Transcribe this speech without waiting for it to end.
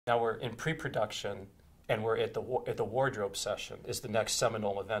Now we're in pre-production, and we're at the wardrobe session, is the next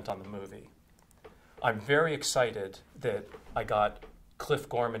seminal event on the movie. I'm very excited that I got Cliff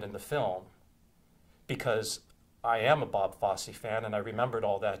Gorman in the film because I am a Bob Fosse fan, and I remembered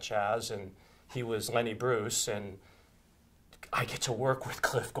all that jazz, and he was Lenny Bruce, and I get to work with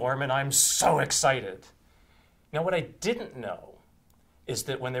Cliff Gorman. I'm so excited. Now, what I didn't know is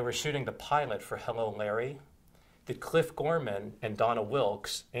that when they were shooting the pilot for Hello, Larry, that Cliff Gorman and Donna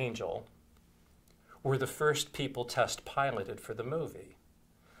Wilkes, Angel, were the first people test piloted for the movie.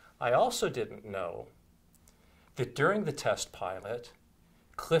 I also didn't know that during the test pilot,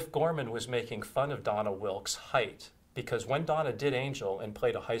 Cliff Gorman was making fun of Donna Wilkes' height, because when Donna did Angel and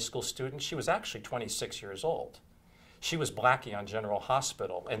played a high school student, she was actually 26 years old. She was Blackie on General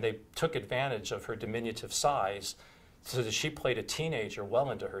Hospital, and they took advantage of her diminutive size so that she played a teenager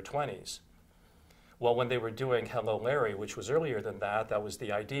well into her 20s. Well, when they were doing Hello, Larry, which was earlier than that, that was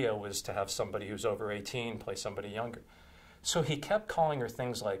the idea, was to have somebody who's over 18 play somebody younger. So he kept calling her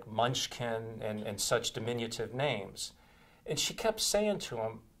things like Munchkin and such diminutive names. And she kept saying to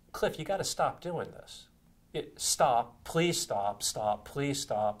him, Cliff, you got to stop doing this. Stop, please stop, stop, please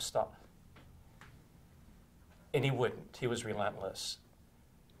stop, stop. And he wouldn't. He was relentless.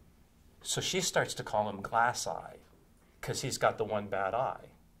 So she starts to call him Glass Eye because he's got the one bad eye.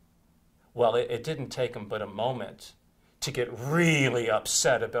 Well, it didn't take him but a moment to get really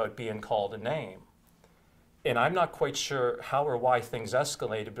upset about being called a name. And I'm not quite sure how or why things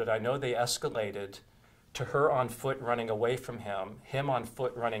escalated, but I know they escalated to her on foot running away from him on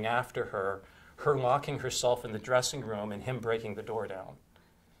foot running after her locking herself in the dressing room, and him breaking the door down.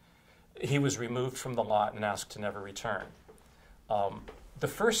 He was removed from the lot and asked to never return. The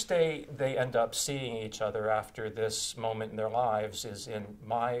first day they end up seeing each other after this moment in their lives is in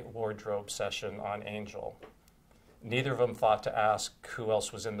my wardrobe session on Angel. Neither of them thought to ask who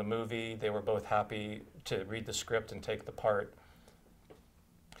else was in the movie. They were both happy to read the script and take the part.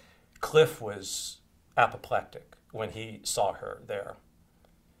 Cliff was apoplectic when he saw her there.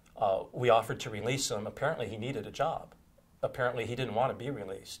 We offered to release him. Apparently he needed a job. Apparently he didn't want to be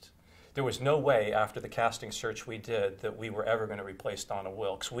released. There was no way after the casting search we did that we were ever going to replace Donna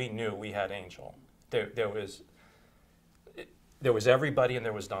Wilkes. We knew we had Angel. There was everybody, and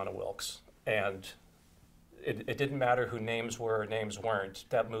there was Donna Wilkes. And it didn't matter who names were or names weren't.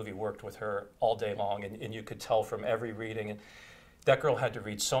 That movie worked with her all day long, and you could tell from every reading. And that girl had to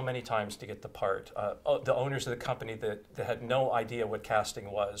read so many times to get the part. The owners of the company that had no idea what casting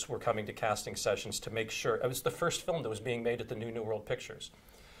was were coming to casting sessions to make sure. It was the first film that was being made at the New World Pictures.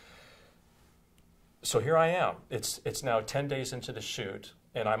 So here I am. It's now 10 days into the shoot,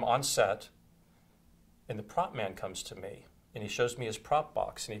 and I'm on set, and the prop man comes to me, and he shows me his prop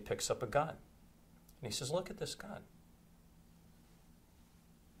box, and he picks up a gun. And he says, look at this gun.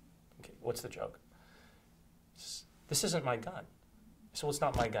 Okay, what's the joke? This isn't my gun. I said, well, it's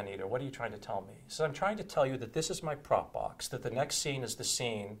not my gun either. What are you trying to tell me? He said, I'm trying to tell you that this is my prop box, that the next scene is the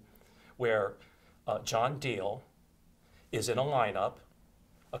scene where John Deal is in a lineup.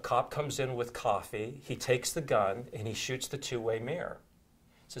 A cop comes in with coffee, he takes the gun, and he shoots the two-way mirror.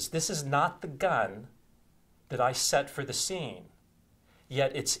 He says, this is not the gun that I set for the scene,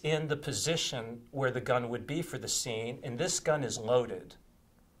 yet it's in the position where the gun would be for the scene, and this gun is loaded.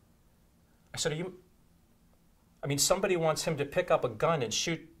 I said, somebody wants him to pick up a gun and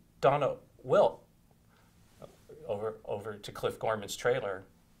shoot Donna Wilkes over to Cliff Gorman's trailer.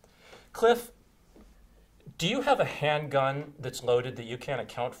 Cliff, do you have a handgun that's loaded that you can't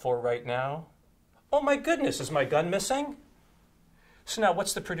account for right now? Oh my goodness, is my gun missing? So now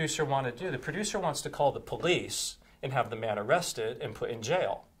what's the producer want to do? The producer wants to call the police and have the man arrested and put in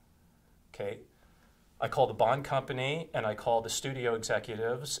jail. Okay, I call the bond company, and I call the studio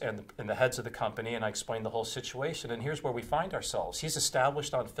executives and the heads of the company, and I explain the whole situation, and here's where we find ourselves. He's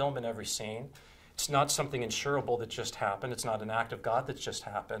established on film in every scene. It's not something insurable that just happened. It's not an act of God that's just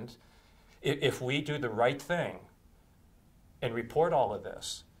happened. If we do the right thing and report all of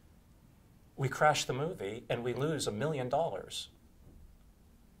this, we crash the movie and we lose $1 million.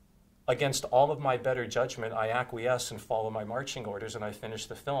 Against all of my better judgment, I acquiesce and follow my marching orders, and I finish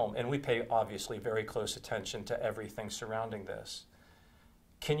the film. And we pay, obviously, very close attention to everything surrounding this.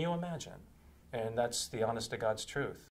 Can you imagine? And that's the honest to God's truth.